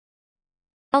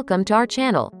Welcome to our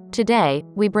channel. Today,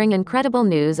 we bring incredible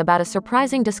news about a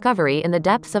surprising discovery in the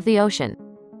depths of the ocean.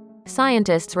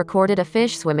 Scientists recorded a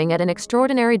fish swimming at an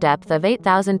extraordinary depth of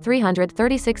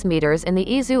 8,336 meters in the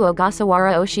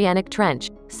Izu-Ogasawara Oceanic Trench,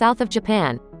 south of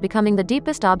Japan, becoming the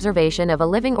deepest observation of a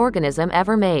living organism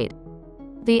ever made.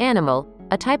 The animal,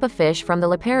 a type of fish from the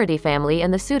Liparidae family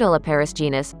in the Pseudoliparis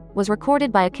genus, was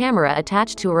recorded by a camera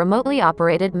attached to a remotely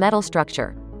operated metal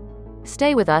structure.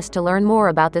 Stay with us to learn more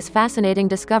about this fascinating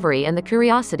discovery and the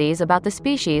curiosities about the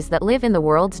species that live in the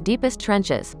world's deepest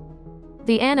trenches.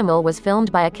 The animal was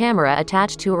filmed by a camera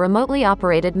attached to a remotely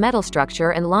operated metal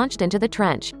structure and launched into the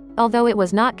trench. Although it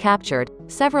was not captured,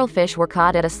 several fish were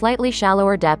caught at a slightly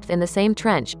shallower depth in the same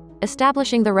trench,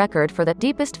 establishing the record for the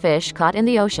deepest fish caught in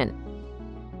the ocean.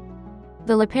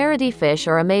 The Liparidae fish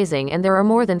are amazing, and there are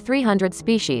more than 300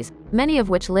 species, many of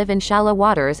which live in shallow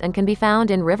waters and can be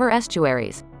found in river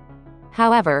estuaries.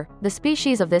 However, the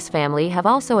species of this family have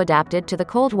also adapted to the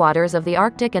cold waters of the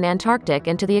Arctic and Antarctic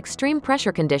and to the extreme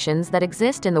pressure conditions that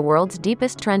exist in the world's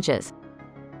deepest trenches.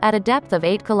 At a depth of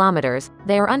 8 kilometers,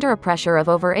 they are under a pressure of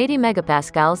over 80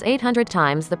 megapascals, 800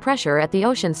 times the pressure at the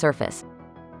ocean surface.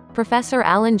 Professor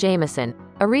Alan Jamieson,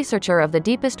 a researcher of the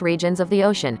deepest regions of the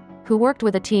ocean, who worked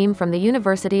with a team from the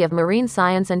University of Marine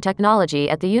Science and Technology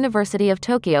at the University of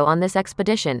Tokyo on this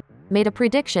expedition, made a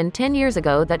prediction 10 years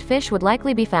ago that fish would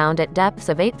likely be found at depths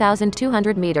of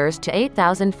 8,200 meters to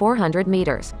 8,400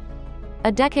 meters.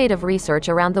 A decade of research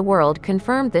around the world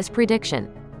confirmed this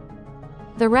prediction.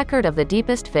 The record of the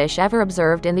deepest fish ever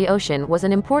observed in the ocean was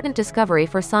an important discovery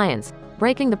for science,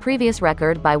 breaking the previous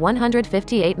record by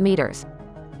 158 meters.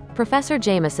 Professor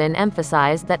Jamieson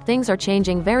emphasized that things are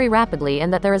changing very rapidly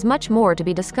and that there is much more to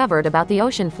be discovered about the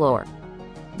ocean floor.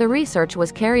 The research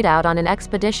was carried out on an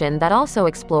expedition that also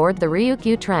explored the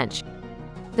Ryukyu Trench.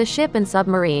 The ship and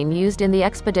submarine used in the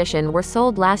expedition were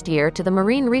sold last year to the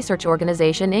marine research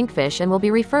organization Inkfish and will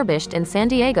be refurbished in San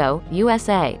Diego,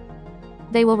 USA.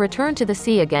 They will return to the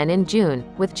sea again in June,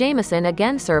 with Jamieson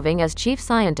again serving as chief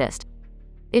scientist.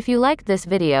 If you liked this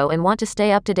video and want to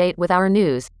stay up to date with our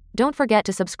news, don't forget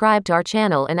to subscribe to our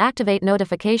channel and activate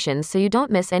notifications so you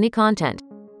don't miss any content.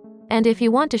 And if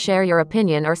you want to share your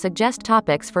opinion or suggest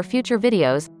topics for future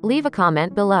videos, leave a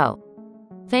comment below.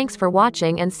 Thanks for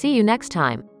watching and see you next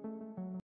time.